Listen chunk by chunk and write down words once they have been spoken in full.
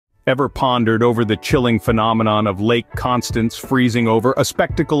Ever pondered over the chilling phenomenon of Lake Constance freezing over, a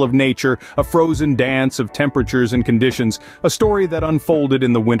spectacle of nature, a frozen dance of temperatures and conditions, a story that unfolded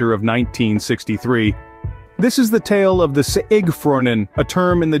in the winter of 1963? This is the tale of the Seegfröne, a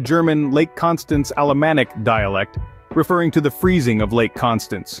term in the German Lake Constance Alemannic dialect, referring to the freezing of Lake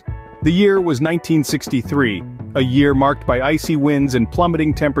Constance. The year was 1963, a year marked by icy winds and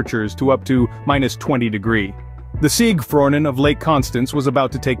plummeting temperatures to up to -20 degrees. The Seegfröne of Lake Constance was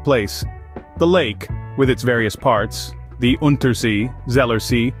about to take place. The lake, with its various parts, the Untersee,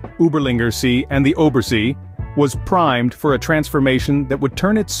 Zellersee, Uberlinger See, and the Obersee, was primed for a transformation that would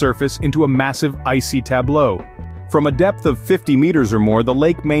turn its surface into a massive icy tableau. From a depth of 50 meters or more, the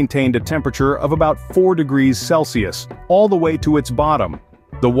lake maintained a temperature of about 4 degrees Celsius, all the way to its bottom.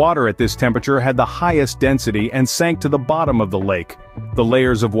 The water at this temperature had the highest density and sank to the bottom of the lake. The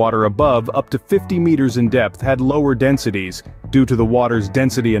layers of water above, up to 50 meters in depth, had lower densities, due to the water's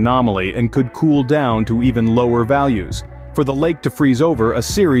density anomaly, and could cool down to even lower values. For the lake to freeze over, a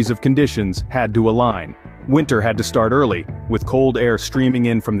series of conditions had to align. Winter had to start early, with cold air streaming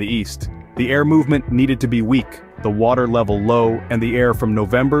in from the east. The air movement needed to be weak, the water level low, and the air from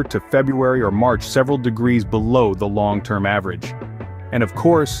November to February or March several degrees below the long-term average. And of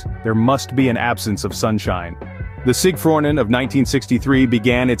course, there must be an absence of sunshine. The Seegfröne of 1963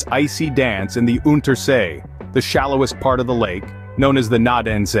 began its icy dance in the Untersee, the shallowest part of the lake, known as the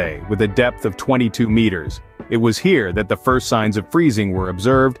Bodensee, with a depth of 22 meters. It was here that the first signs of freezing were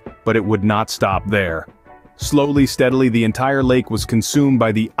observed, but it would not stop there. Slowly, steadily, the entire lake was consumed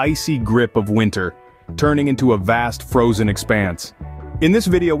by the icy grip of winter, turning into a vast frozen expanse. In this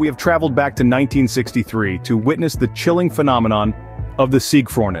video, we have traveled back to 1963 to witness the chilling phenomenon of the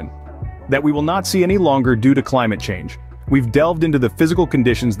Seegfröne that we will not see any longer due to climate change. We've delved into the physical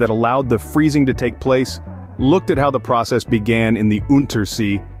conditions that allowed the freezing to take place, looked at how the process began in the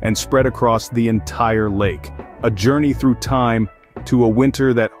Untersee and spread across the entire lake. A journey through time to a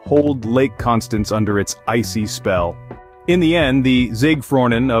winter that held Lake Constance under its icy spell. In the end, the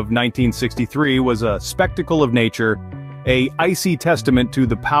Seegfröne of 1963 was a spectacle of nature, an icy testament to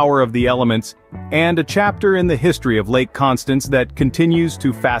the power of the elements, and a chapter in the history of Lake Constance that continues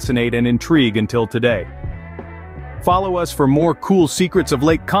to fascinate and intrigue until today. Follow us for more cool secrets of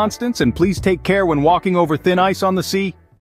Lake Constance, and please take care when walking over thin ice on the sea.